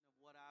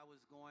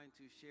going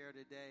to share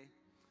today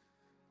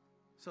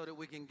so that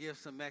we can give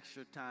some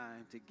extra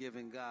time to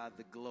giving God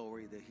the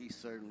glory that he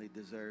certainly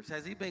deserves.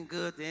 Has he been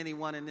good to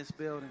anyone in this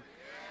building?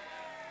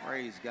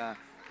 Praise God.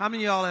 How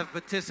many of y'all have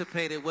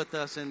participated with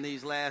us in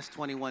these last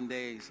 21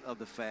 days of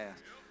the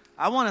fast?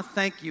 I want to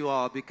thank you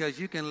all because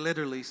you can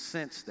literally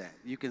sense that.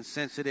 You can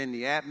sense it in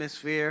the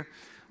atmosphere.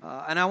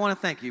 And I want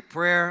to thank you.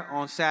 Prayer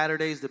on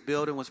Saturdays, the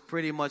building was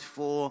pretty much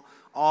full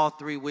all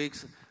 3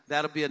 weeks.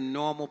 That'll be a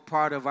normal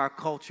part of our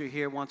culture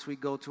here once we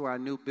go to our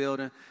new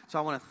building. So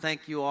I want to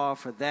thank you all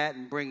for that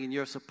and bringing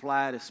your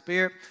supply of the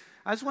Spirit.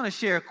 I just want to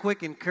share a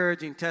quick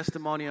encouraging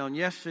testimony on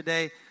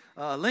yesterday.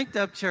 Linked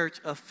Up Church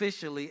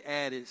officially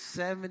added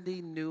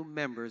 70 new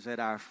members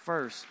at our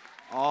first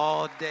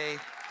all-day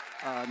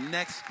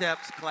Next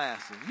Steps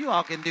classes. You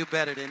all can do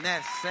better than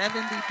that.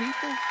 70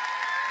 people?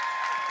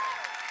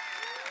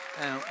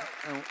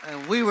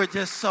 And we were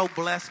just so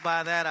blessed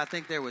by that. I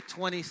think there were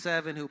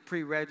 27 who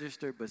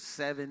pre-registered, but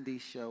 70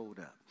 showed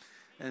up.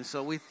 And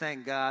so we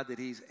thank God that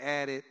he's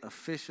added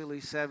officially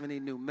 70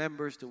 new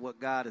members to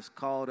what God has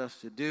called us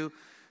to do.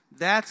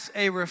 That's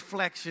a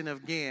reflection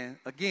of,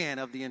 again,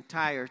 of the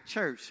entire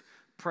church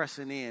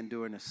pressing in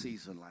during a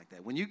season like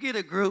that. When you get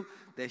a group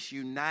that's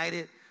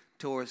united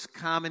towards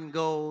common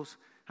goals,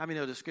 how many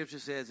know the scripture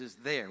says it's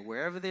there?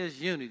 Wherever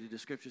there's unity, the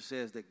scripture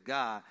says that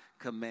God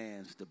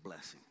commands the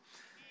blessing.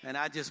 And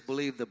I just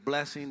believe the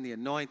blessing, the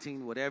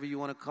anointing, whatever you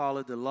want to call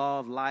it, the law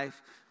of life,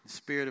 the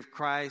Spirit of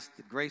Christ,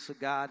 the grace of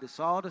God,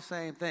 it's all the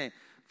same thing.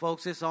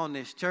 Folks, it's on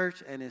this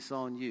church and it's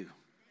on you.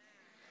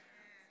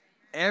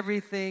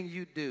 Everything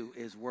you do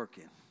is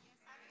working.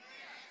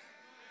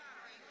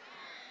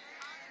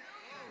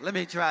 Let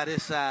me try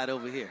this side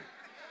over here.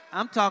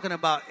 I'm talking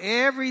about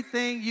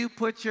everything you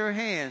put your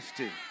hands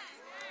to.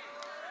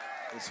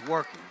 It's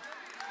working.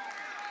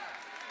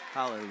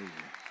 Hallelujah.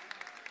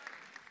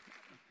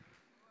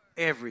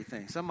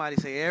 Everything. Somebody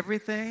say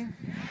everything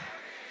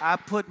I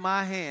put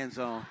my hands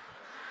on,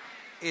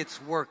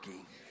 it's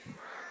working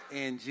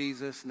in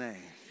Jesus'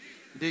 name.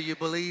 Do you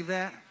believe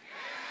that?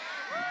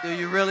 Do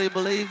you really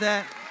believe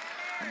that?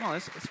 Come on,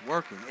 it's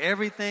working.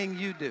 Everything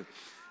you do.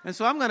 And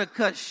so I'm going to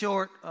cut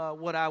short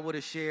what I would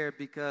have shared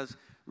because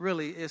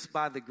really it's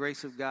by the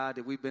grace of God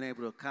that we've been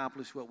able to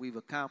accomplish what we've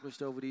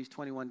accomplished over these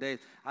 21 days.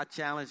 I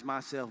challenged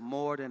myself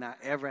more than I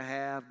ever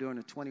have during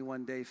a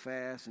 21-day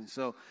fast. And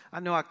so I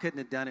know I couldn't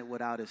have done it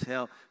without his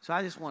help. So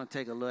I just want to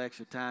take a little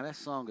extra time. That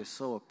song is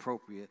so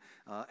appropriate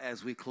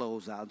as we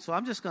close out. And so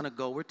I'm just going to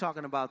go. We're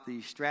talking about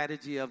the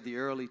strategy of the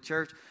early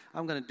church.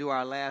 I'm going to do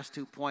our last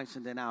 2 points,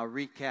 and then I'll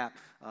recap.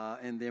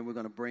 And then we're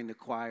going to bring the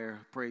choir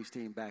praise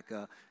team back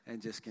up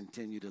and just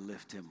continue to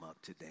lift him up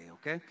today,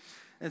 okay?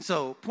 And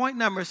so point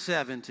number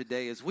 7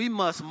 today is we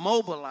must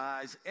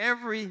mobilize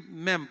every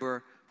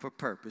member for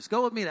purpose.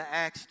 Go with me to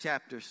Acts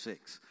chapter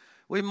 6.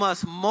 We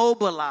must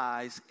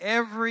mobilize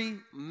every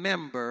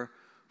member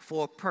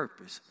for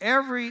purpose.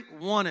 Every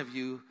one of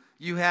you,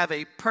 you have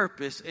a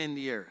purpose in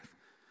the earth.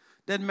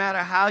 Doesn't matter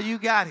how you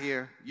got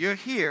here, you're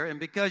here. And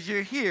because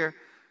you're here,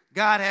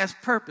 God has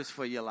purpose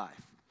for your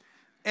life.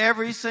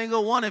 Every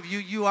single one of you,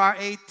 you are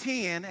a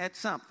 10 at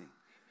something.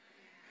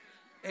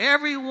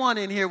 Everyone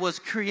in here was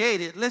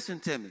created,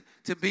 listen to me,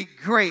 to be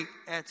great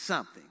at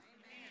something.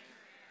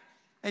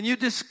 And you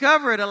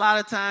discover it a lot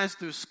of times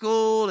through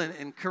school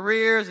and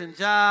careers and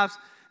jobs.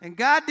 And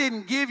God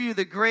didn't give you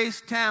the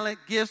grace, talent,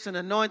 gifts, and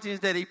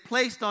anointings that he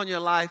placed on your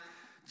life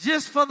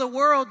just for the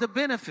world to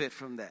benefit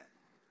from that.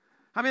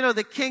 How many know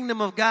the kingdom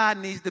of God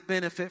needs to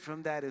benefit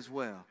from that as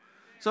well?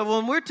 So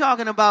when we're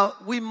talking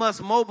about we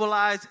must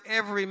mobilize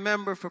every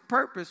member for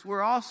purpose,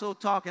 we're also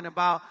talking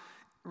about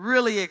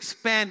really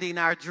expanding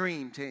our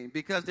dream team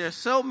because there's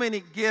so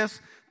many gifts,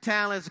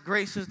 talents,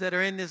 graces that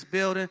are in this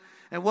building.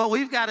 And what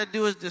we've got to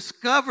do is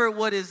discover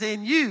what is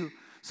in you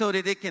so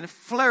that it can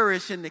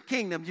flourish in the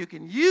kingdom. You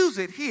can use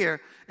it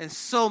here, and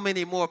so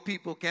many more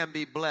people can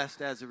be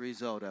blessed as a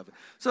result of it.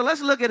 So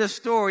let's look at a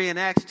story in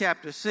Acts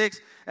chapter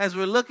 6 as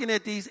we're looking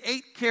at these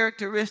 8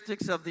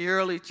 characteristics of the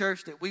early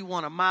church that we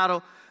want to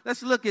model.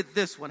 Let's look at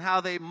this one,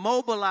 how they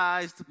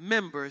mobilized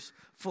members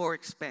for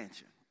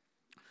expansion.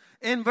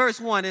 In verse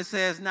 1, it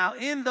says, now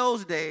in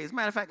those days,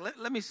 matter of fact,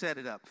 let me set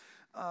it up.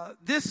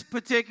 This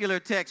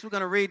particular text, we're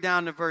going to read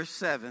down to verse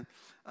 7.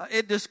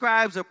 It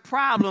describes a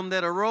problem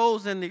that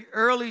arose in the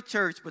early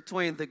church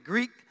between the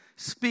Greek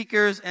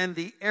speakers and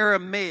the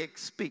Aramaic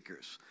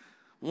speakers.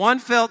 One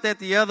felt that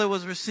the other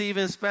was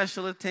receiving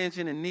special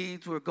attention and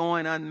needs were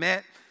going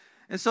unmet.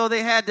 And so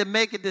they had to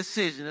make a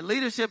decision. The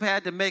leadership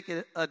had to make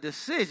a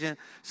decision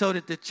so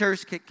that the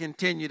church could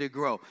continue to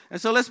grow.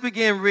 And so let's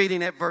begin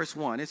reading at verse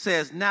 1. It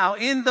says, now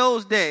in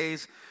those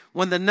days,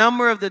 when the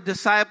number of the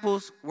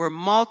disciples were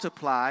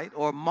multiplied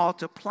or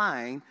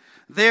multiplying,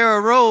 there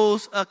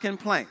arose a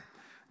complaint.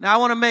 Now I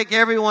want to make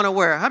everyone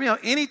aware. How many of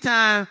you know,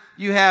 anytime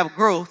you have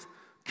growth,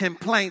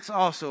 complaints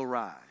also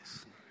rise?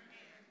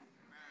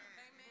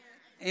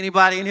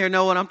 Anybody in here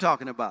know what I'm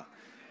talking about?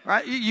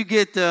 Right? You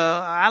get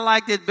I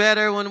liked it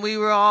better when we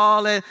were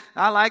all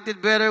I liked it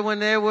better when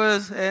there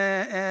was,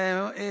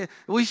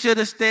 we should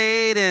have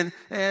stayed, and,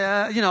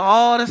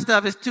 all the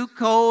stuff. It's too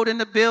cold in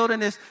the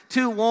building. It's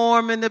too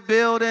warm in the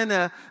building.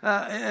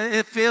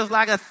 It feels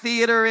like a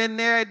theater in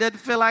there. It doesn't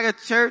feel like a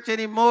church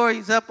anymore.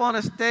 He's up on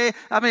a stage.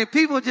 I mean,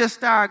 people just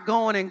start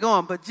going and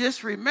going. But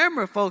just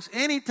remember, folks,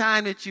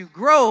 anytime that you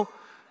grow,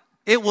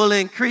 it will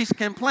increase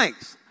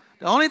complaints.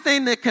 The only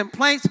thing that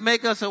complaints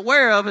make us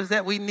aware of is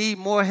that we need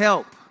more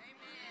help.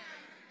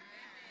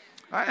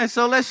 All right, and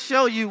so let's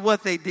show you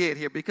what they did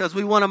here, because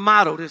we want to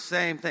model this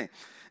same thing.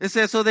 It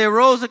says, so there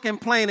arose a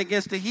complaint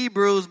against the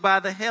Hebrews by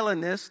the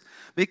Hellenists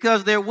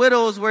because their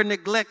widows were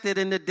neglected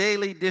in the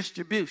daily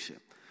distribution.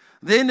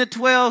 Then the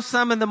 12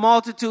 summoned the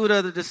multitude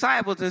of the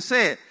disciples and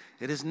said,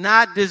 it is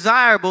not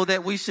desirable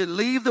that we should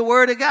leave the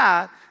word of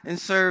God and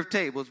serve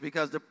tables,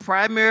 because the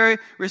primary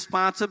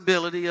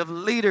responsibility of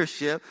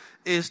leadership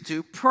is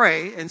to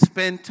pray and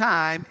spend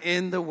time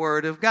in the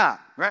Word of God,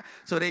 right?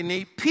 So they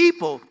need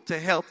people to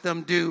help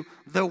them do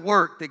the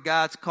work that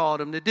God's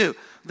called them to do.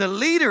 The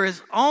leader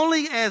is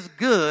only as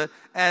good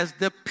as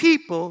the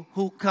people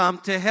who come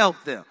to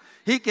help them.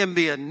 He can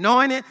be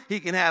anointed, he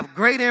can have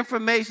great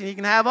information, he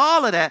can have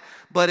all of that,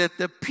 but if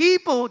the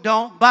people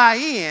don't buy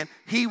in,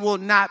 he will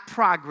not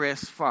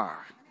progress far.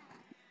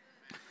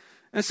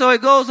 And so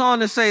it goes on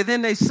to say,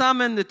 then they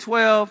summoned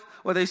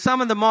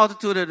the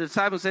multitude of the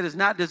disciples and said, it's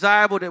not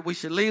desirable that we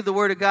should leave the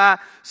word of God,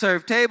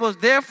 serve tables.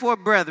 Therefore,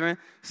 brethren,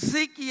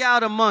 seek ye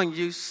out among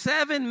you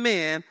 7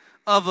 men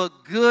of a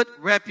good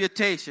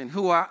reputation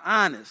who are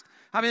honest.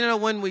 I mean,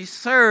 when we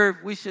serve,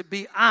 we should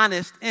be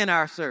honest in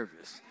our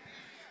service.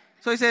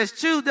 So he says,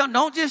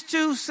 don't just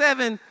choose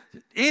 7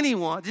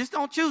 anyone. Just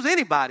don't choose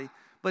anybody.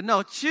 But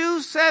no,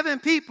 choose 7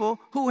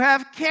 people who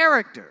have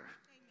character.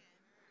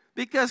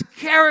 Because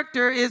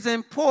character is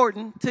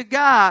important to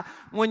God.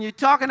 When you're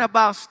talking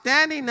about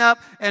standing up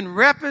and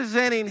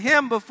representing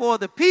him before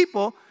the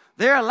people,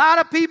 there are a lot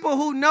of people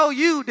who know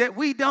you that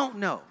we don't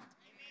know.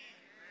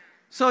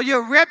 So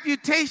your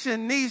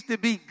reputation needs to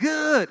be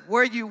good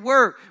where you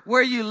work,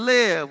 where you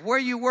live, where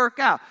you work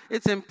out.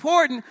 It's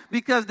important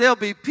because there'll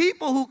be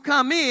people who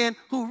come in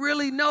who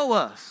really know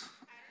us.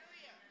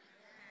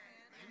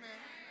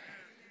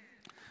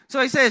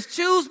 So he says,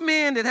 choose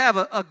men that have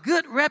a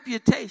good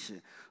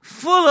reputation,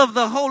 full of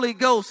the Holy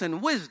Ghost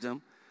and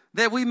wisdom,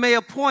 that we may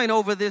appoint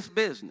over this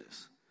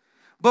business.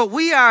 But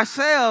we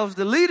ourselves,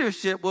 the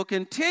leadership, will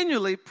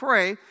continually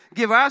pray,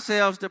 give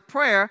ourselves to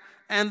prayer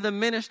and the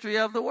ministry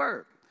of the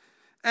word.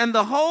 And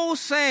the whole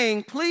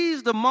saying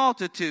pleased the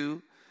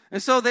multitude.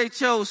 And so they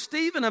chose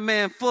Stephen, a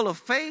man full of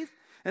faith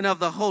and of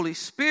the Holy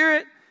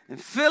Spirit, and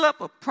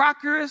Philip of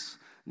Prochorus,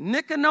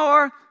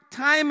 Nicanor,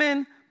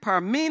 Timon,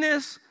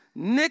 Parmenas,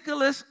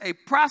 Nicholas, a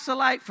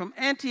proselyte from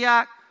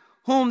Antioch,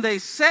 whom they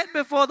set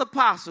before the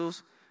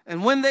apostles,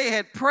 and when they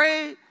had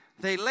prayed,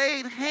 they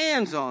laid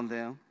hands on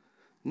them.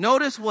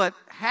 Notice what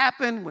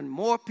happened when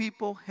more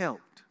people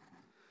helped.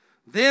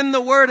 Then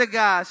the word of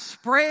God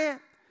spread,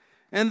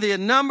 and the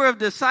number of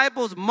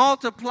disciples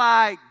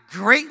multiplied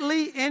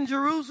greatly in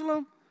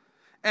Jerusalem,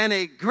 and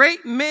a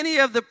great many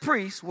of the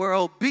priests were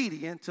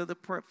obedient to the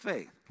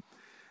faith.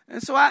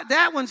 And so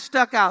that one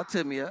stuck out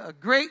to me. A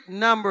great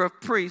number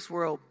of priests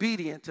were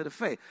obedient to the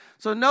faith.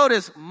 So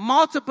notice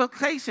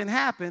multiplication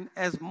happened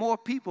as more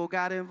people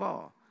got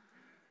involved.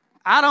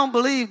 I don't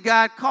believe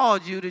God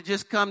called you to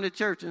just come to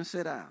church and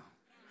sit down.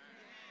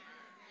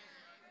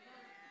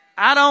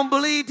 I don't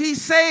believe he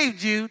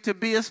saved you to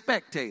be a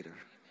spectator.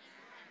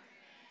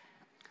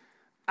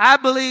 I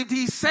believed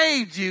he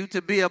saved you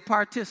to be a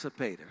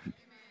participator.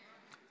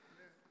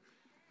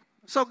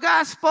 So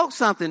God spoke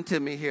something to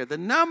me here. The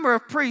number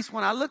of priests,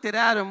 when I looked at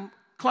Adam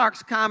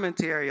Clark's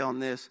commentary on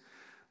this,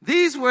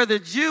 these were the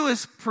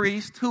Jewish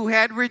priests who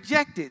had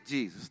rejected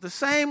Jesus, the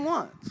same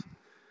ones.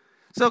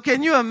 So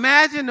can you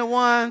imagine the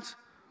ones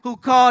who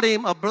called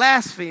him a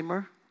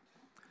blasphemer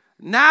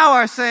now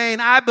are saying,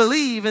 I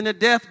believe in the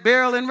death,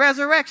 burial, and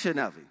resurrection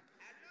of him.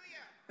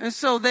 And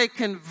so they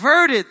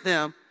converted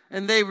them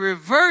and they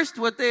reversed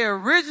what they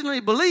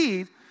originally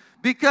believed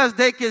because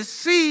they could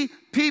see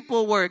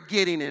people were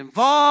getting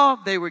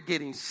involved, they were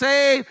getting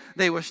saved,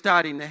 they were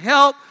starting to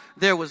help,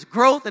 there was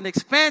growth and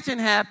expansion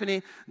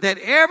happening, that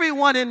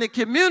everyone in the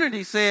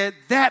community said,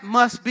 that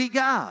must be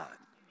God.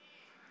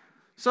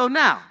 So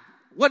now,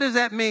 what does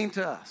that mean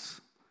to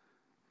us?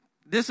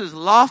 This is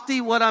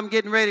lofty what I'm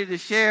getting ready to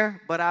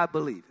share, but I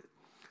believe it.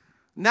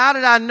 Now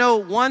that I know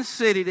one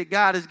city that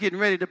God is getting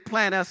ready to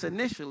plant us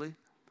initially,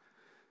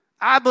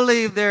 I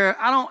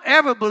don't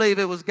ever believe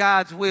it was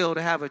God's will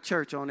to have a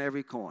church on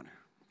every corner.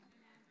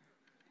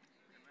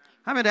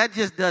 I mean, that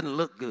just doesn't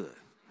look good.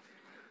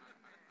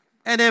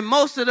 And then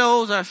most of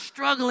those are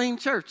struggling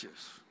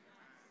churches.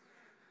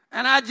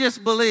 And I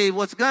just believe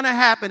what's going to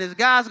happen is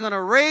God's going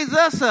to raise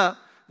us up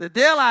that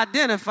they'll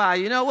identify,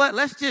 you know what,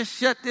 let's just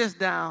shut this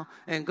down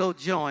and go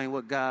join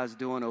what God's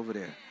doing over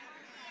there.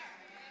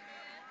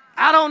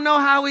 I don't know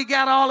how we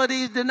got all of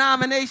these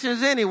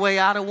denominations anyway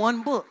out of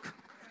one book.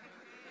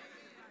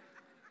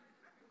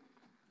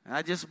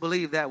 I just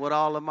believe that with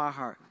all of my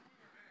heart,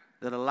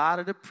 that a lot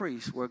of the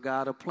priests where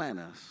God will plant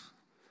us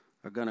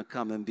are going to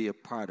come and be a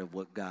part of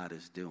what God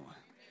is doing.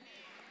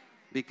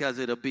 Because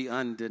it'll be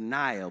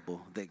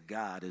undeniable that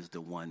God is the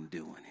one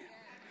doing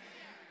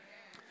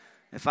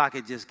it. If I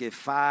could just get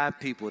 5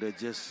 people to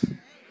just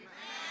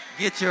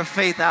get your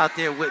faith out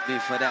there with me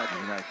for that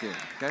one right there,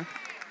 okay?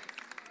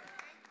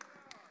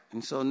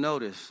 And so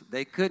notice,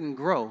 they couldn't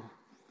grow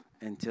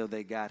until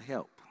they got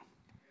help.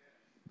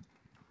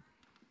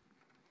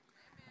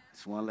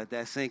 Just want to let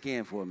that sink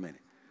in for a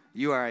minute.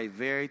 You are a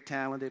very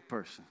talented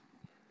person.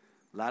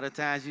 A lot of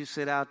times you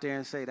sit out there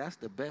and say, that's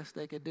the best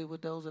they could do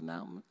with those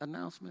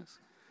announcements,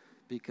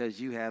 because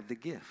you have the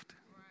gift.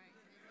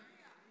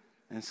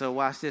 And so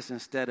watch this.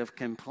 Instead of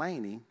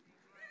complaining,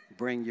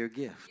 bring your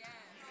gift.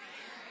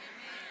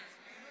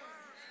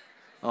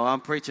 Oh, I'm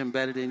preaching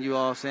better than you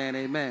all saying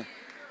amen.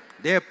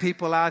 There are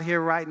people out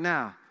here right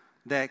now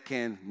that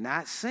can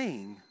not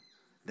sing,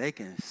 they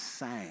can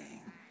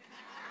sing.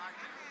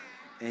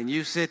 And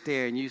you sit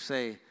there and you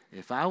say,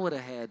 if I would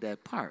have had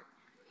that part.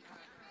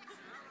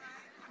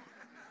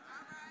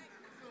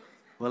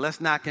 Well,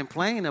 let's not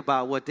complain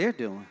about what they're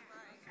doing,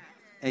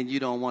 and you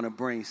don't want to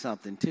bring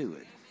something to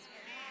it.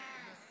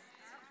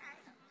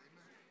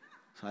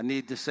 So I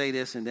need to say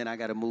this, and then I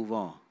got to move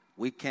on.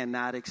 We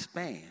cannot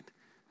expand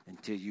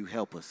until you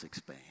help us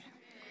expand.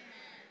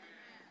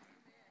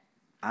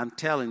 I'm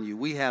telling you,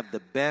 we have the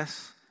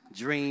best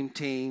dream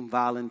team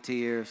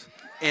volunteers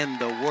in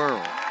the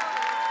world.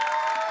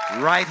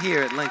 Right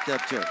here at Linked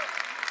Up Church.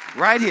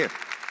 Right here.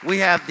 We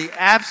have the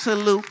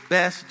absolute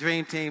best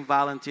dream team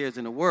volunteers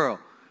in the world.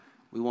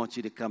 We want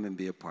you to come and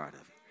be a part of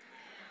it.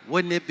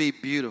 Wouldn't it be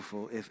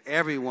beautiful if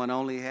everyone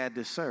only had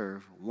to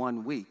serve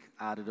 1 week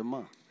out of the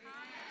month?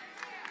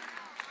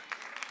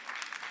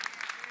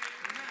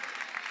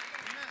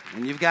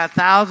 When you've got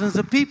thousands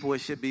of people,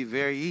 it should be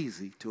very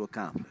easy to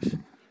accomplish.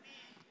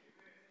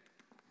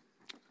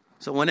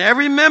 So when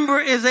every member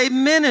is a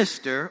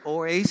minister,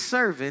 or a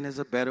servant is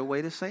a better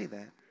way to say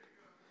that,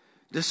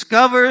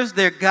 discovers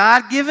their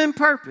God-given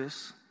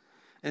purpose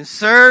and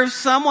serves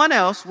someone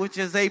else, which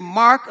is a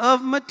mark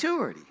of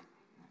maturity.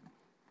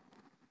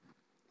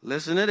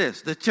 Listen to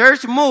this. The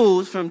church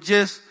moves from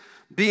just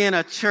being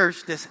a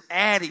church that's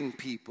adding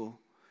people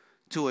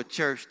to a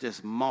church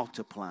that's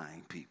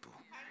multiplying people.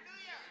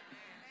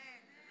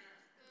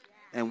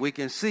 And we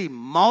can see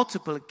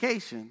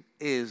multiplication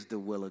is the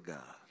will of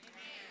God.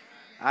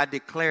 I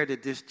declare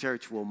that this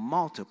church will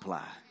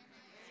multiply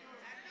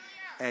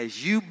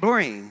as you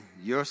bring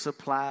your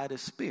supply of the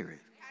Spirit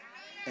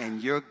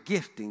and your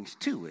giftings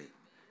to it.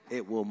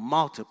 It will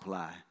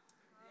multiply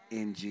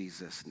in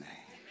Jesus' name.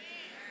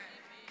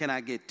 Can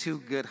I get 2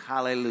 good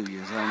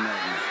hallelujahs on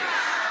that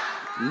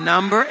one?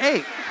 Number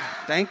 8.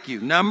 Thank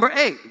you. Number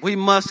 8. We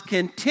must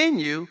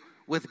continue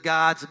with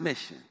God's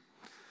mission.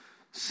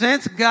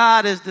 Since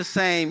God is the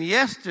same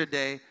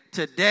yesterday,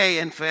 today,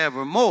 and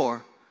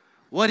forevermore,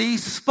 what he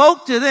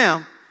spoke to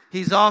them,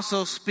 he's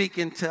also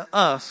speaking to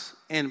us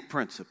in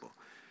principle.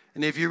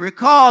 And if you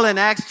recall in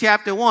Acts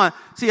chapter 1,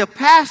 see, a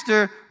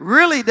pastor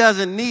really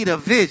doesn't need a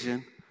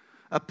vision.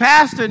 A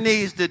pastor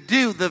needs to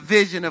do the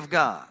vision of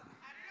God.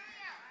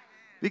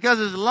 Because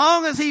as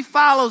long as he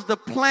follows the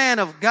plan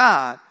of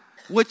God,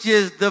 which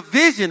is the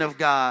vision of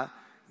God,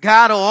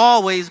 God will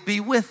always be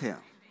with him.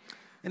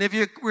 And if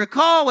you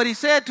recall what he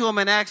said to him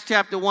in Acts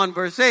chapter 1,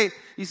 verse 8,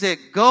 he said,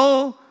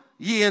 go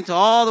ye into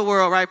all the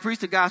world, right? Preach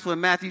the gospel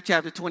in Matthew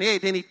chapter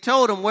 28. Then he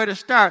told them where to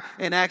start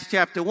in Acts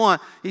chapter 1.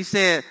 He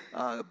said,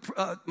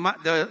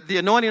 the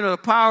anointing of the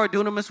power of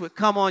dunamis would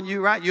come on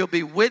you, right? You'll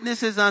be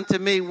witnesses unto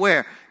me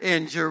where?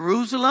 In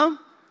Jerusalem.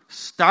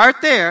 Start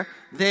there.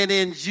 Then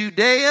in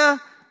Judea.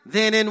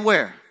 Then in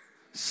where?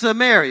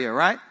 Samaria,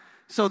 right?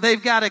 So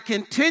they've got to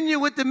continue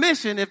with the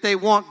mission if they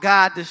want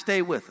God to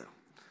stay with them.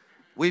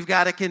 We've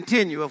got to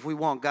continue if we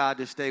want God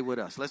to stay with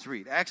us. Let's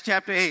read. Acts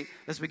chapter 8.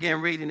 Let's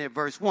begin reading at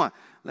verse 1.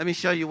 Let me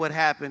show you what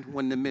happened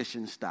when the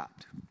mission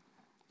stopped.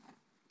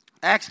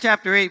 Acts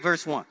chapter 8,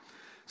 verse 1.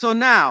 So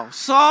now,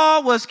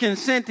 Saul was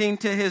consenting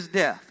to his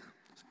death.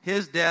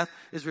 His death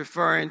is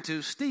referring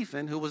to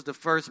Stephen, who was the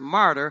first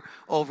martyr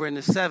over in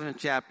the 7th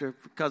chapter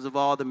because of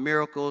all the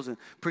miracles and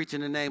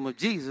preaching the name of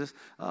Jesus.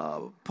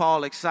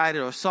 Saul excited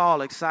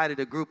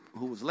a group,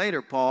 who was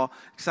later Paul,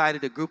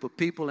 excited a group of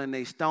people, and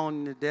they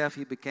stoned him to death.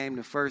 He became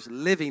the first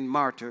living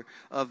martyr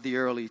of the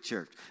early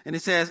church. And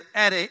it says,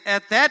 at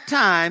that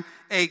time,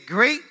 a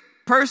great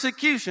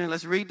persecution,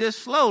 let's read this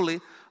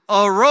slowly,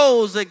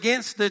 arose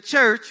against the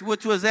church,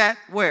 which was at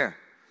where?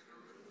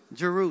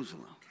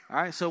 Jerusalem. All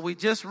right, so we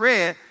just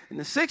read in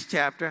the 6th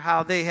chapter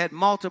how they had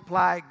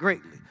multiplied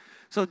greatly.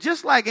 So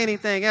just like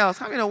anything else,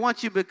 how many know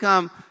once you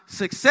become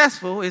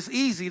successful, it's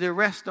easy to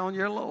rest on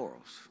your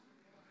laurels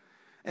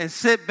and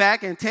sit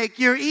back and take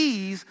your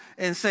ease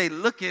and say,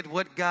 look at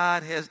what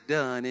God has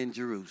done in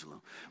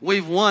Jerusalem.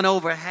 We've won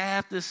over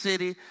half the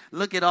city.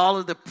 Look at all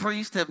of the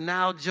priests have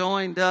now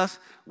joined us.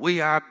 We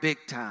are big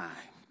time.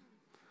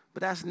 But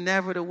that's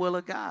never the will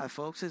of God,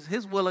 folks.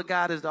 His will of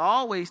God is to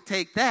always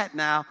take that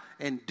now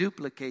and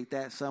duplicate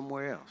that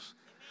somewhere else.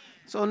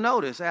 So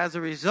notice, as a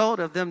result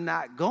of them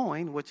not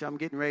going, which I'm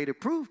getting ready to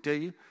prove to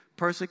you,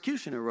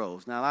 persecution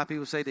arose. Now, a lot of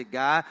people say, did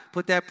God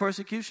put that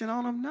persecution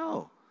on them?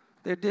 No.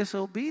 Their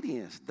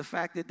disobedience, the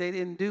fact that they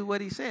didn't do what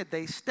he said.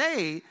 They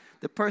stayed.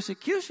 The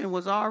persecution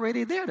was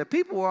already there. The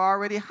people were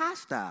already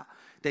hostile.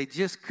 They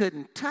just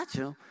couldn't touch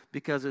them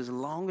because as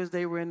long as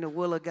they were in the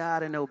will of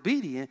God and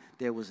obedient,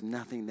 there was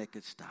nothing that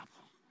could stop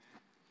them.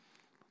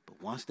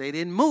 But once they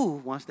didn't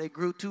move, once they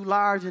grew too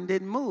large and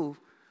didn't move,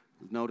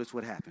 notice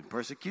what happened.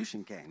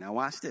 Persecution came. Now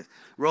watch this.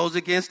 Rose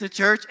against the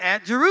church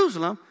at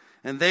Jerusalem,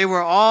 and they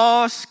were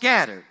all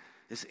scattered.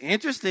 It's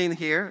interesting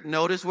here.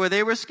 Notice where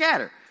they were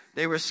scattered.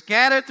 They were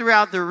scattered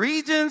throughout the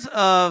regions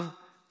of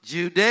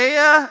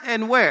Judea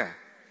and where?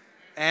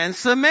 And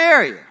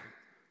Samaria,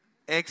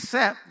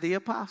 except the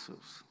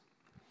apostles.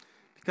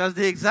 Because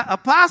the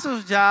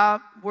apostles'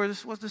 job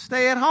was to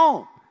stay at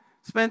home,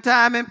 spend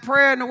time in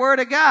prayer and the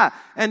Word of God,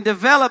 and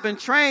develop and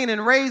train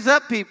and raise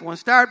up people and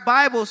start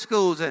Bible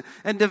schools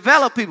and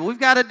develop people. We've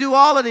got to do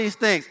all of these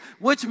things,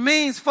 which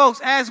means,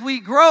 folks, as we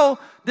grow,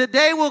 the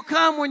day will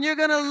come when you're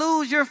going to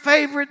lose your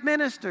favorite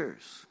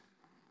ministers.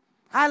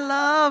 I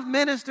love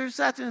minister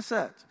such and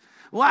such.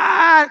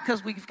 Why?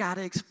 Because we've got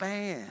to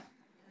expand.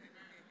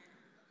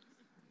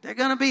 They're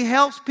going to be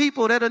helps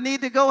people that'll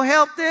need to go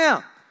help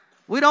them.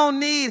 We don't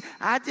need,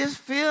 I just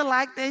feel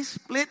like they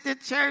split the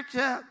church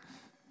up.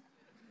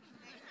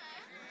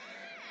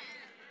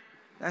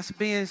 That's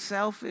being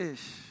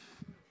selfish.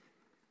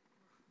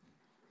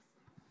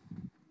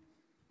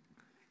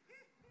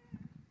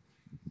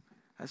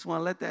 I just want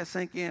to let that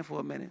sink in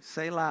for a minute.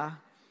 Selah.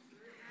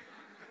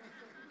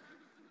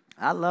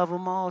 I love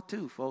them all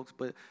too, folks,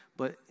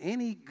 but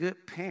any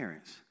good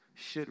parents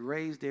should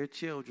raise their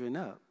children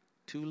up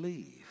to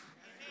leave.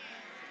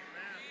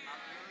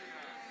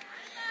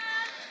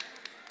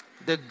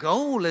 The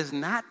goal is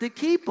not to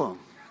keep them.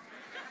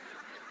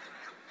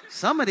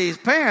 Some of these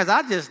parents,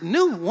 I just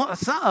knew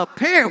a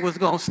parent was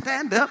going to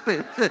stand up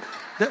and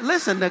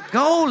listen, the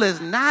goal is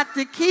not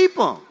to keep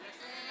them.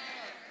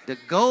 The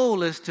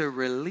goal is to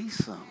release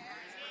them.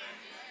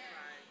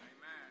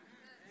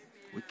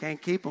 We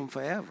can't keep them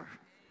forever.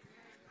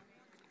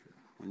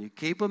 When you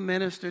keep a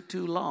minister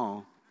too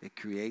long, it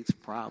creates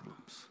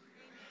problems,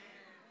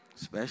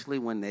 especially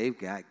when they've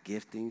got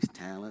giftings,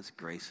 talents,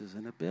 graces,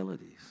 and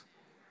abilities.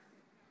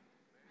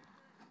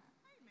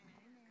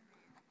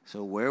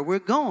 So where we're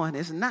going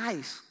is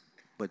nice,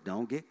 but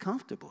don't get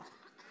comfortable.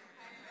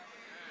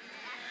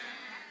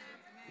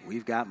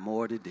 We've got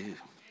more to do.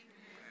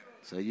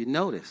 So you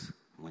notice,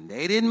 when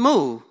they didn't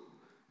move,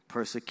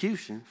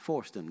 persecution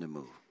forced them to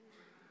move.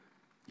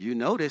 You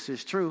know this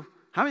is true.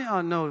 How many of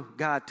y'all know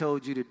God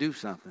told you to do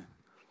something,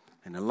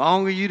 and the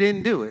longer you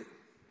didn't do it,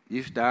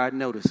 you started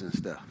noticing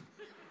stuff?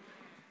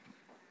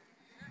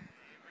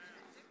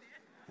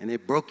 And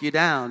it broke you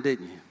down,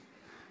 didn't you?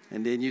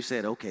 And then you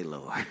said, okay,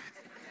 Lord.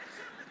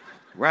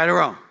 Right or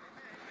wrong?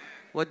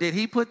 Well, did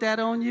he put that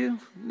on you?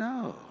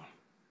 No. It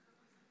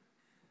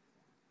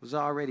was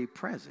already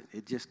present.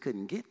 It just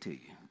couldn't get to you.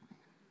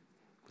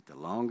 But the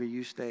longer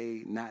you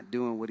stay not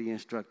doing what he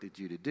instructed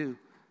you to do,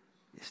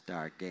 you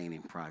start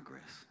gaining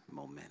progress,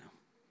 momentum.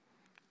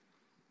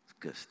 It's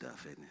good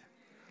stuff, isn't it?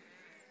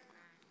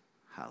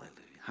 Hallelujah.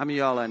 How many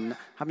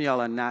of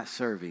y'all are not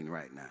serving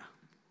right now?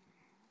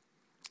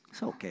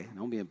 It's okay.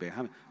 Don't be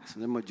embarrassed. That's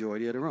the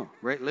majority of the room.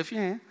 Right? Lift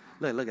your hand.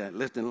 Look at it,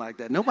 lifting like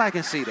that. Nobody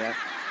can see that.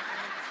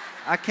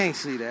 I can't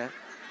see that.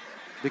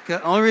 Because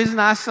only reason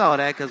I saw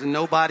that because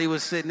nobody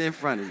was sitting in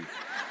front of you.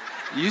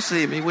 You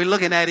see me. We're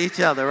looking at each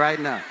other right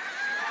now.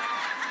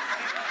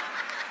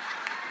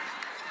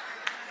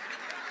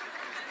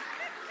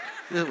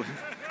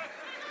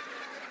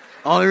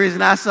 Only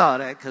reason I saw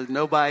that because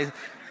nobody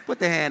put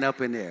their hand up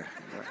in there.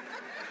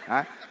 All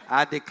right?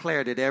 I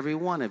declare that every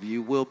one of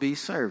you will be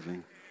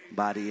serving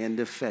by the end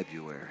of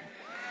February.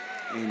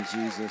 In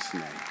Jesus'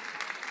 name.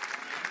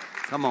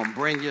 Come on,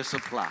 bring your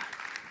supply.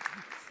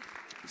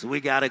 So we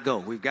got to go.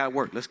 We've got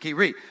work. Let's keep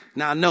reading.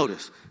 Now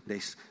notice,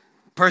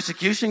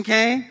 persecution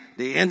came.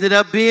 They ended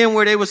up being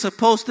where they were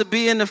supposed to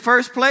be in the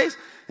first place.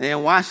 And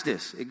then watch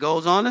this. It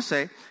goes on to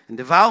say, and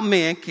devout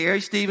men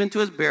carried Stephen to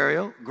his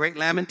burial, great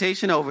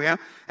lamentation over him.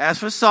 As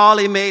for Saul,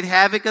 he made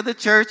havoc of the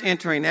church,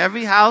 entering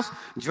every house,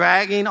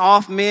 dragging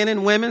off men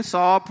and women.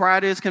 Saul, prior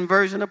to his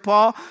conversion to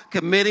Paul,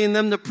 committing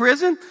them to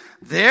prison.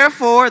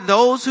 Therefore,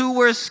 those who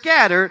were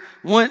scattered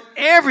went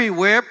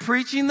everywhere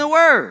preaching the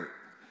word.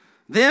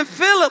 Then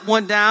Philip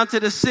went down to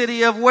the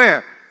city of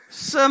where?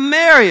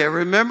 Samaria.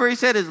 Remember, he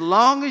said, as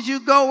long as you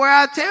go where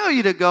I tell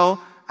you to go,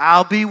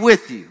 I'll be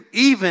with you,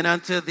 even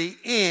unto the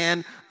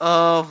end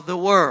of the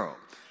world.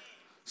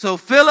 So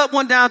Philip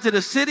went down to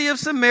the city of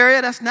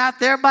Samaria. That's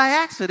not there by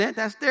accident.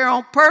 That's there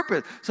on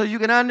purpose. So you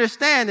can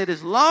understand that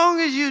as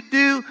long as you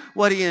do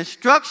what he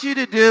instructs you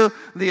to do,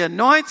 the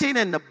anointing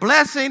and the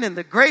blessing and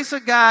the grace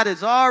of God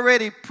is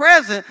already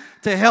present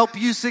to help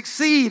you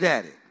succeed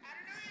at it.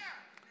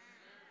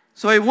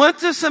 So he went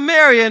to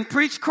Samaria and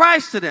preached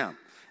Christ to them.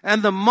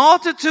 And the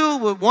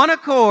multitude with one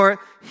accord,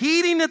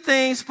 heeding the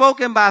things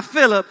spoken by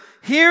Philip,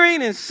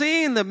 hearing and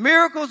seeing the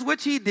miracles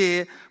which he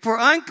did. For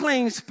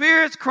unclean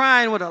spirits,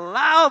 crying with a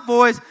loud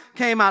voice,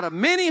 came out of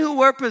many who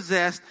were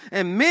possessed,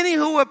 and many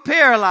who were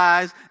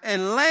paralyzed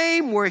and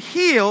lame were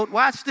healed.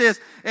 Watch this.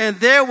 And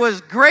there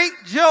was great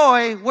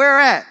joy, where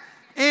at?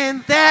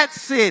 In that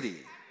city.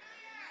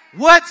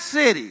 What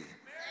city?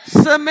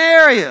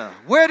 Samaria.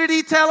 Where did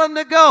he tell them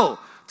to go?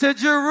 To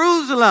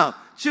Jerusalem,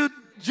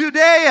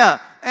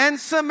 Judea, and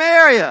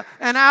Samaria.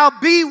 And I'll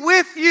be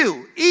with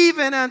you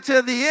even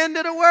until the end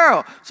of the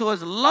world. So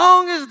as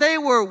long as they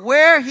were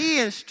where he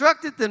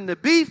instructed them to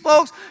be,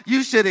 folks,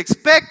 you should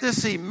expect to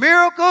see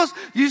miracles.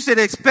 You should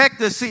expect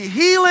to see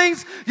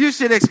healings. You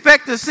should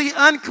expect to see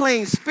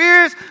unclean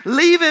spirits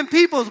leaving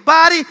people's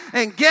body.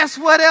 And guess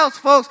what else,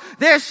 folks?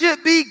 There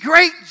should be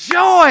great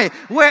joy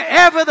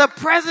wherever the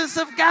presence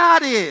of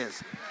God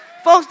is.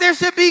 Folks, there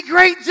should be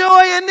great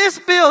joy in this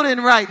building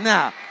right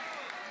now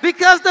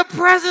because the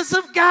presence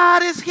of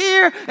God is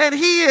here and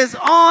he is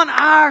on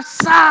our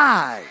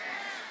side.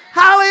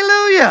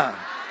 Hallelujah.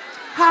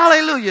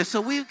 Hallelujah.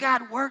 So we've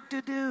got work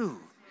to do.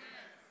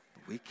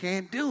 We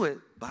can't do it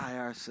by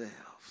ourselves.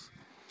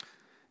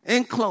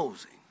 In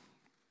closing,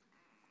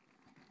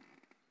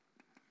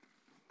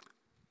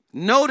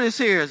 notice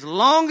here, as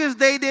long as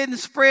they didn't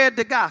spread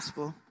the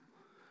gospel,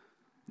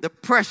 the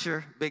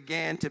pressure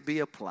began to be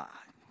applied.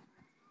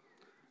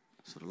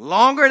 So the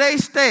longer they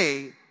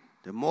stayed,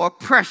 the more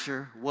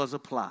pressure was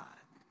applied.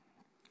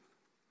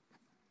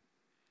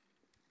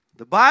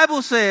 The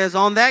Bible says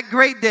on that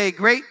great day,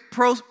 great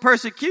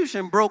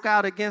persecution broke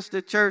out against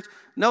the church.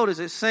 Notice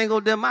it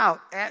singled them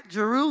out at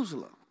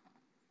Jerusalem.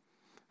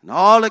 And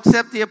all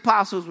except the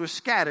apostles were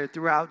scattered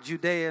throughout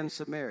Judea and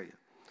Samaria.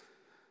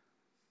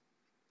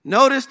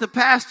 Notice the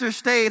pastor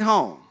stayed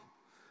home,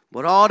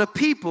 but all the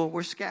people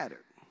were scattered.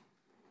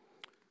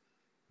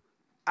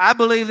 I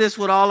believe this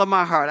with all of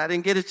my heart. I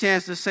didn't get a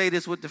chance to say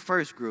this with the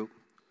first group.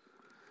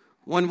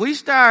 When we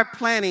start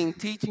planning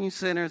teaching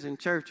centers and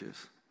churches,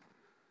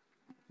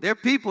 there are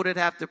people that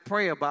have to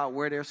pray about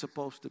where they're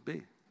supposed to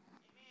be.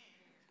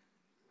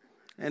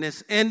 And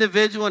it's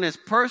individual and it's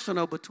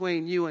personal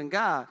between you and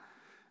God.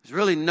 There's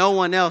really no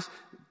one else.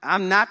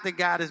 I'm not the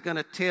guy that's going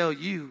to tell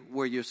you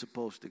where you're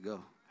supposed to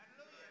go.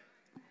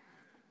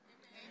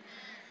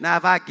 Now,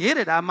 if I get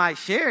it, I might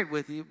share it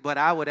with you, but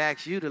I would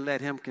ask you to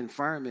let him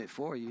confirm it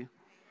for you.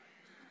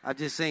 I've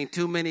just seen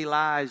too many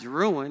lives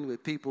ruined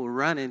with people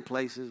running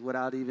places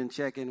without even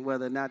checking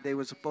whether or not they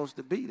were supposed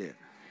to be there.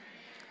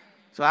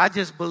 So I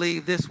just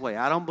believe this way.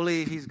 I don't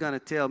believe he's going to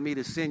tell me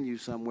to send you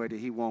somewhere that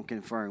he won't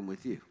confirm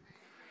with you.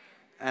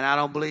 And I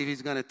don't believe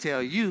he's going to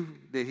tell you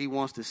that he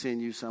wants to send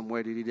you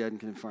somewhere that he doesn't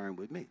confirm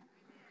with me.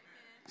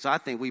 So I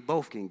think we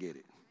both can get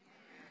it.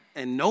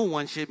 And no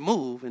one should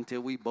move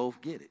until we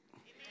both get it.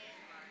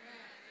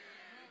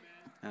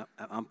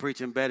 I'm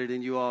preaching better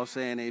than you all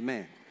saying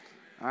amen.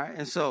 All right,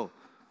 and so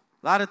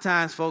a lot of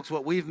times, folks,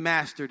 what we've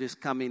mastered is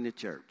coming to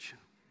church.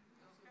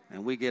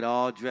 And we get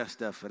all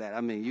dressed up for that.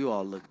 I mean, you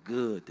all look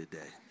good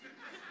today.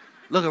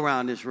 Look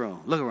around this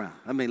room. Look around.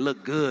 I mean,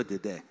 look good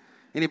today.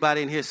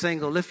 Anybody in here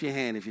single? Lift your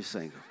hand if you're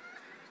single.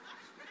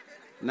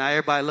 Now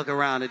everybody look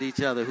around at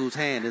each other whose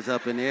hand is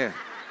up in the air.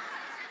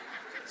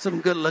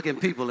 Some good-looking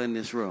people in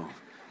this room.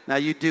 Now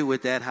you do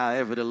with that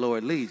however the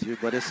Lord leads you,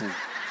 but it's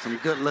some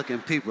good-looking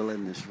people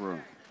in this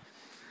room.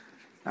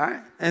 All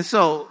right? And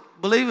so,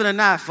 believe it or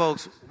not,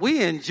 folks,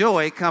 we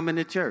enjoy coming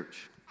to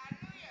church.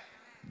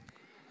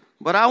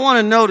 But I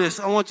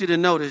want you to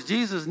notice,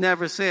 Jesus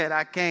never said,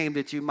 I came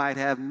that you might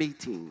have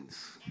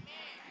meetings.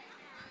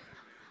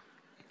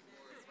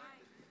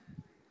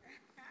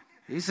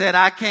 He said,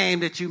 I came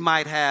that you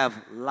might have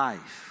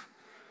life.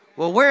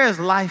 Well, where is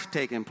life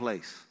taking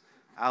place?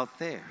 Out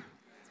there,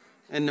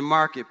 in the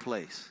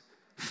marketplace,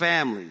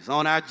 families,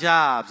 on our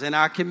jobs, in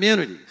our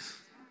communities.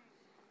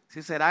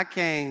 He said, I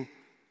came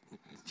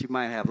that you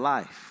might have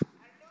life.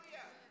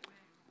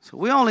 So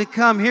we only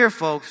come here,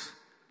 folks,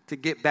 to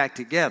get back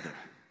together,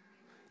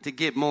 to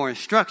get more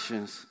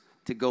instructions,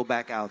 to go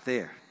back out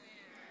there.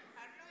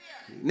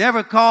 He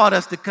never called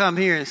us to come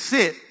here and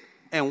sit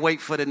and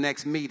wait for the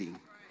next meeting.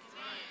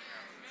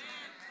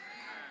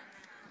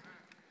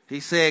 He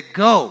said,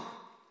 go.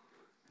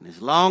 And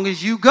as long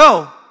as you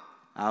go,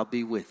 I'll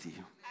be with you.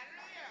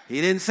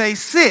 He didn't say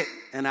sit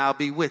and I'll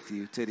be with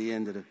you to the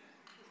end of the.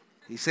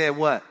 He said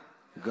what?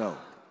 Go.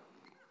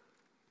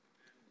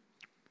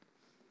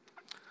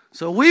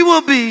 So we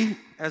will be,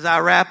 as I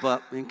wrap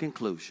up in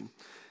conclusion,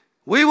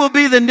 we will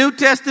be the New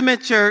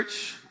Testament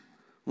church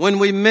when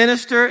we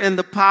minister in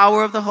the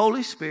power of the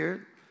Holy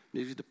Spirit.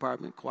 Music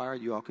department, choir,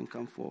 you all can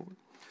come forward.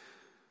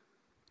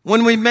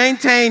 When we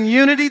maintain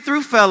unity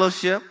through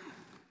fellowship,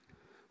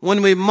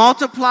 when we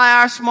multiply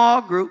our small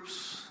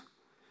groups,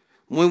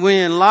 when we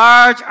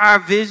enlarge our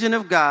vision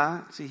of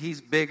God, see, he's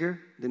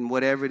bigger than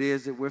whatever it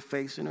is that we're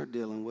facing or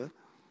dealing with.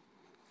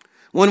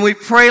 When we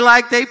pray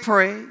like they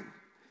pray,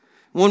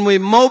 when we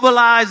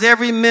mobilize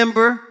every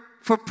member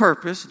for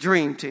purpose,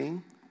 dream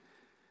team,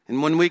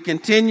 and when we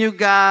continue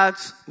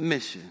God's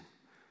mission,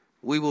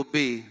 we will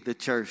be the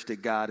church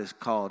that God has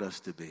called us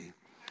to be.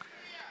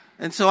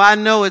 And so I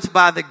know it's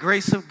by the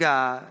grace of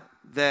God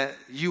that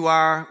you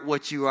are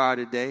what you are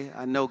today.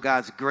 I know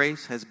God's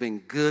grace has been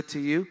good to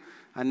you.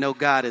 I know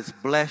God has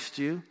blessed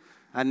you.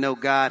 I know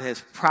God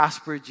has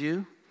prospered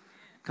you.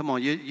 Come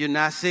on, you're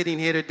not sitting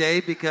here today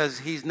because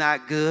he's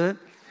not good.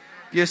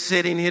 If you're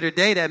sitting here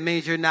today, that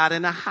means you're not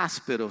in a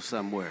hospital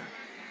somewhere.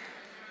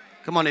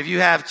 Come on, if you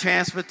have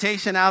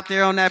transportation out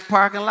there on that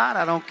parking lot,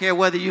 I don't care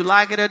whether you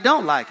like it or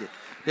don't like it.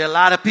 There are a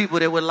lot of people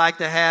that would like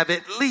to have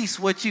at least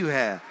what you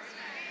have.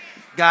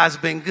 God's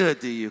been good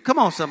to you. Come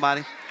on,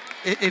 somebody.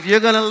 If you're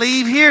going to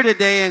leave here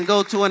today and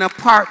go to an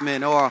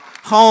apartment or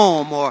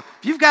home, or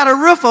if you've got a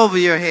roof over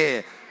your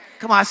head,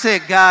 come on, I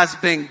said God's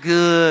been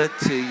good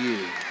to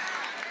you.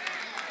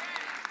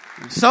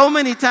 So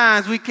many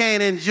times we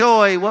can't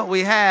enjoy what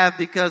we have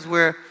because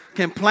we're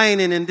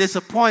complaining and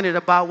disappointed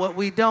about what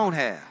we don't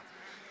have.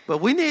 But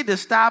we need to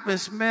stop and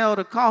smell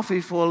the coffee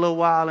for a little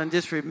while and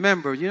just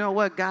remember, you know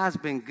what? God's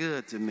been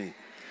good to me.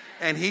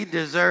 And he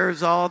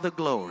deserves all the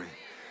glory.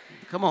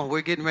 Come on,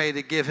 we're getting ready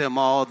to give him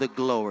all the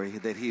glory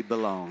that he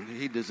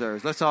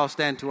deserves. Let's all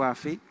stand to our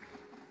feet.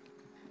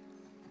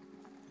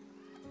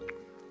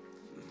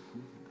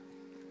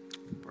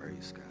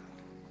 Praise God.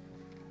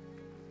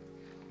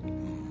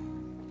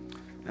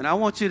 And I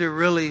want you to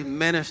really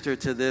minister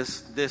to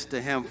this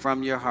to him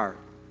from your heart.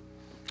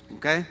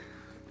 Okay?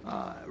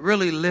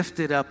 Really lift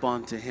it up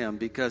onto him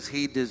because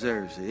he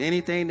deserves it.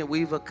 Anything that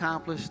we've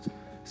accomplished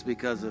is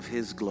because of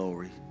his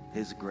glory,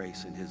 his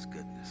grace, and his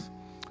goodness.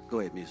 Go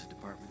ahead, music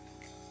department.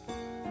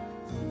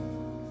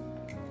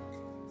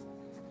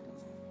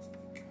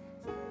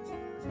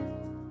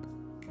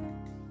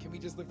 Can we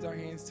just lift our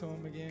hands to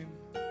him again?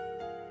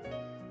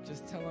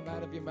 Just tell him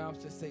out of your mouth,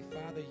 just say,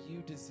 Father,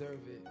 you deserve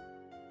it.